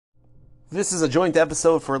This is a joint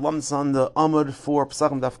episode for Lumps on the Amud for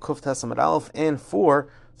Pesachim Daf Kuf Tes Amud Aleph and for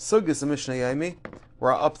Sugis and Mishnah Yaimi.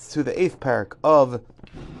 We're up to the 8th parak of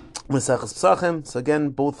Mesechus Pesachim. So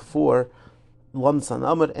again, both for Lumps on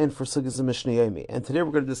Amud and for Sugis and Mishnah Yaimi. And today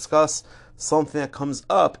we're going to discuss something that comes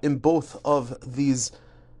up in both of these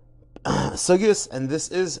Sugis, and this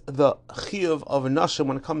is the Chiyuv of Nashim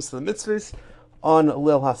when it comes to the mitzvahs on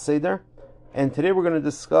Leil HaSeder. And today we're going to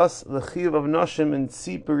discuss the Chiyuv of Nashim in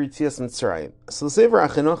סיפור יציאת מצרים. So the Sefer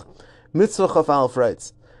החינוך, Mitzvah Chaf Aleph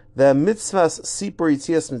writes, the mitzvahs סיפור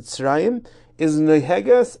יציאת מצרים is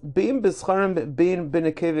Nehagת bein bזכרים bein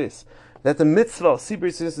ונקבות. That the mitzvah סיפור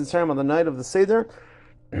יציאת מצרים on the night of the Seder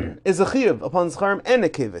is a Chiyuv upon Zcharim and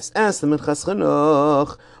Nekevus. As the Minchas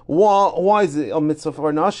Chinch, why is it a mitzvah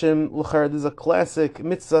for Nashim? L'char, this is a classic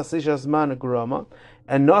mitzvah שהזמן Gramma,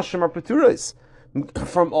 and Nashim are Peturos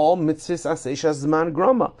from all mitzvahs שהזמן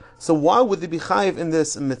Gramma. So why would they be chayiv in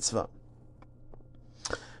this mitzvah?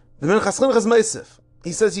 The Minchas Chinch is meisif.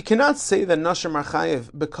 He says you cannot say that Nashim are chayiv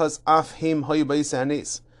because af him hayu b'yisei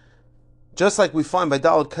anis. Just like we find by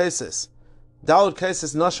Daled cases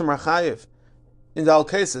Nashim are chayiv in Daled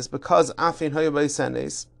cases because af him hayu b'yisei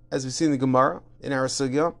anis, as we see in the Gemara in our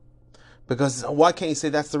sugya. Because why can't you say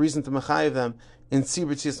that's the reason to mechayiv them in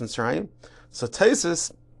סיפור יציאת מצרים? So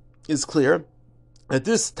Taisus is clear that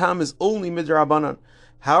this tam is only midrabanan.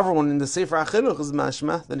 However, when in the Sefer HaChinוך is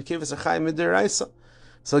mashma, then the kivas are chayiv midiraisa.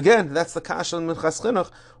 So again, that's the kasha in Minchas Chinch.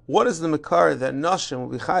 What is the makar that nashim will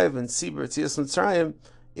be chayiv in סיפור יציאת מצרים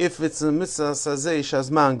if it's a mitzvah sazeh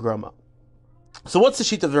שהזמן Gramma? So what's the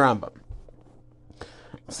sheet of the Rambam?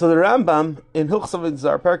 So the Rambam in Hilchos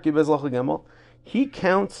Zar Perki Bezlach Gemel, he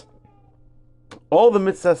counts all the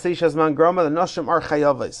mitzvahs שהזמן Gramma, the nashim are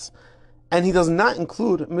chayavos. And he does not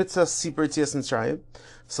include mitzvah סיפור יציאת מצרים.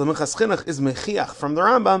 So Minchas Chinch is mechiach from the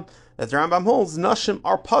Rambam that the Rambam holds nashim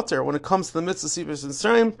are pater when it comes to the mitzvah סיפור יציאת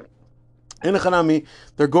מצרים. In Echanami,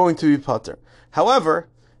 they're going to be pater. However,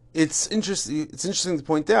 it's interesting to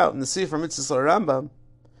point out in the Sefer Mitzvah Rambam,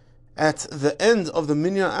 at the end of the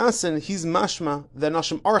Minyan Asin, he's mashma that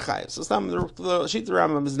nashim are chayiv. So the sheet of the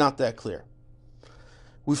Rambam is not that clear.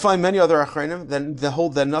 We find many other achronim that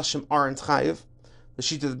hold that nashim aren't chayiv. The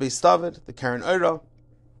sheet of the Beis David, the Karen Oira.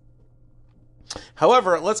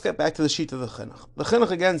 However, let's get back to the sheet of the Chinuch. The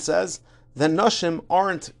Chinuch again says that nashim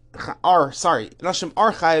are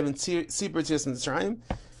chayiv in סיפור יציאת מצרים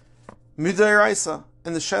midiraisa,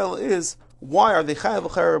 and the shayla is why are they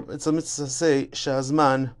chayiv? It's a mitzvah to say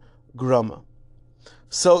שהזמן Gramma.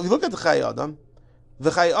 So if you look at the Chai Adam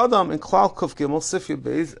in Klal Kuf Gimel Sif Yud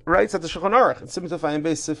Beis writes that the Shulchan Aruch in Simon Tafayim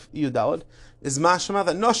Beis Sif Yudalad is mashma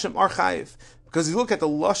that nashim are chayiv. Because you look at the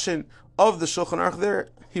lashon of the Shulchan Aruch there,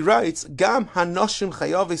 he writes, Gam hanashim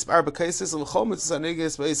chayavis b'arba cases l'chol mitzvahs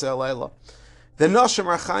hanigas b'eisei halayla. The nashim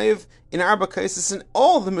are chayiv in arba cases in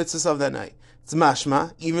all the mitzvahs of that night. It's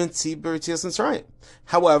mashma, even סיפור יציאת מצרים.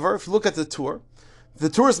 However, if you look at the Tur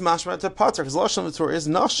is mashma to pater, because the lashon of the Tur is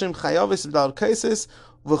nashim chayavis b'arba cases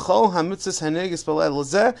l'chol hamitzvahs hanigas b'eisei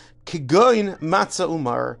zeh kigoyin matzah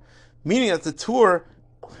umar. Meaning that the Tur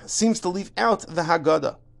seems to leave out the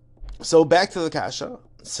Haggadah. So back to the kasha.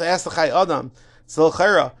 So ask the Chai Adam. So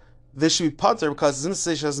l'chera, this should be pater because it's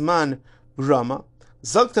mitzvah שהזמן Gramma.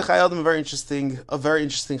 Zog to Chai Adam a very interesting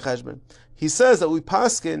cheshbon. He says that we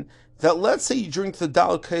paskin that let's say you drink the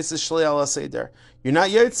Daled cases shlei ala seder, you're not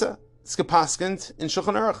yetza. It's gepaskint in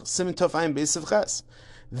Shulchan Aruch Siman Tafayim Beis of Ches.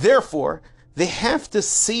 Therefore, they have to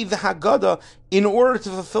say the Haggadah in order to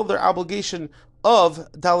fulfill their obligation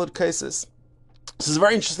of Daled cases. This is a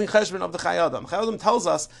very interesting cheshbon of the Chai Adam. Chai Adam tells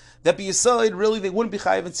us that b'Yisrael really they wouldn't be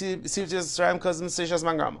chayiv in סיפור יציאת מצרים because of the mitzvah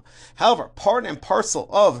שהזמן Gramma. However, part and parcel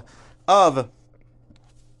of the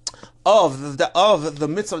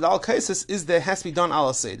mitzvah of Daled cases is that it has to be done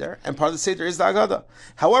ala seder, and part of the seder is the Haggadah.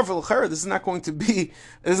 However, l'chera, this is not going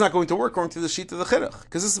to work according to the sheet of the Chinuch,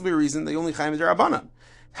 because this will be a reason they only chayiv midirabanan.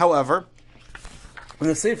 However, in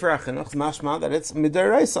the Sefer HaChinוך, it's mashma that it's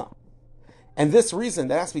midiraisa. And this reason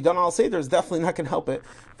that has to be done al seder is definitely not going to help it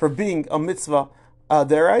for being a mitzvah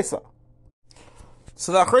deraisa.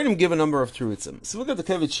 So the Achronim give a number of terutzim. So look at the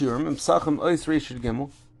Kevet Shiurim in Pesachim Ois Reishid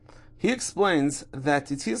Gimel. He explains that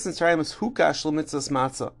Yitzias Mitzrayim is hukash l'mitzvahs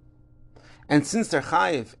matzah, and since they're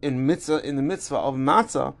chayiv in the mitzvah of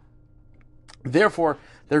matzah, therefore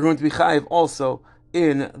they're going to be chayiv also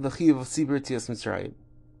in the chiyuv of סיפור יציאת מצרים.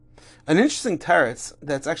 An interesting teretz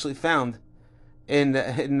that's actually found in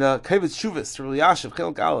the Kevet Shuvas to Yashiv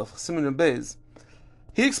Chilk Aleph Siman Beis,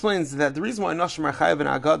 he explains that the reason why nashim are chayiv in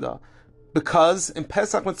Haggadah Because in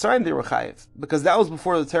Pesach Mitzrayim they were chayiv, because that was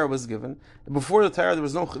before the Torah was given. Before the Torah there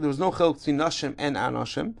was no chiluk between nashim and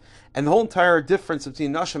anashim, and the whole entire difference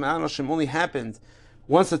between nashim and anashim only happened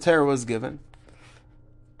once the Torah was given.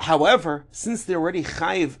 However, since they're already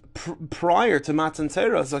chayiv prior to Matan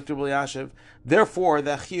Torah, therefore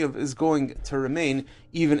the chiyuv is going to remain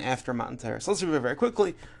even after Matan Torah. So let's review very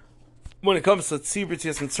quickly. When it comes to tzibur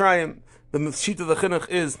Yetziat Mitzrayim, the sheet of the Chinuch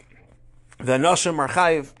is the nashim are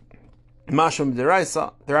chayiv. Masham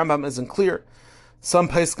deraisa. The Rambam isn't clear. Some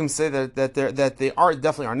poskim say that they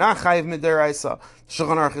definitely are not chayiv mideraisa. The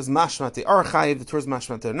Shulchan Aruch is mashmat they are chayiv. The Torah is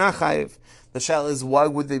mashmat they're not chayiv. The shal is why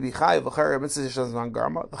would they be chayiv? The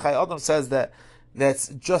Gremã says that's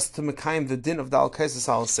just to mekayim the din of the al kaisis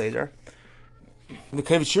al seder. The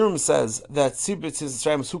Kavod says that tzibur Yetziat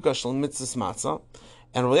Mitzrayim is hukash al mitzvah matzah.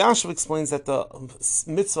 And Rav Yashiv explains that the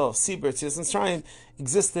mitzvah of tzibur Yetziat Mitzrayim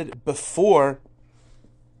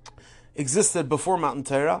existed before Matan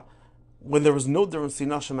Torah, when there was no difference between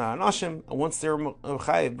nashim and anashim, and once they were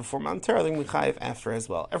chayiv before Matan Torah, they will be chayiv after as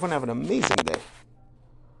well. Everyone have an amazing day.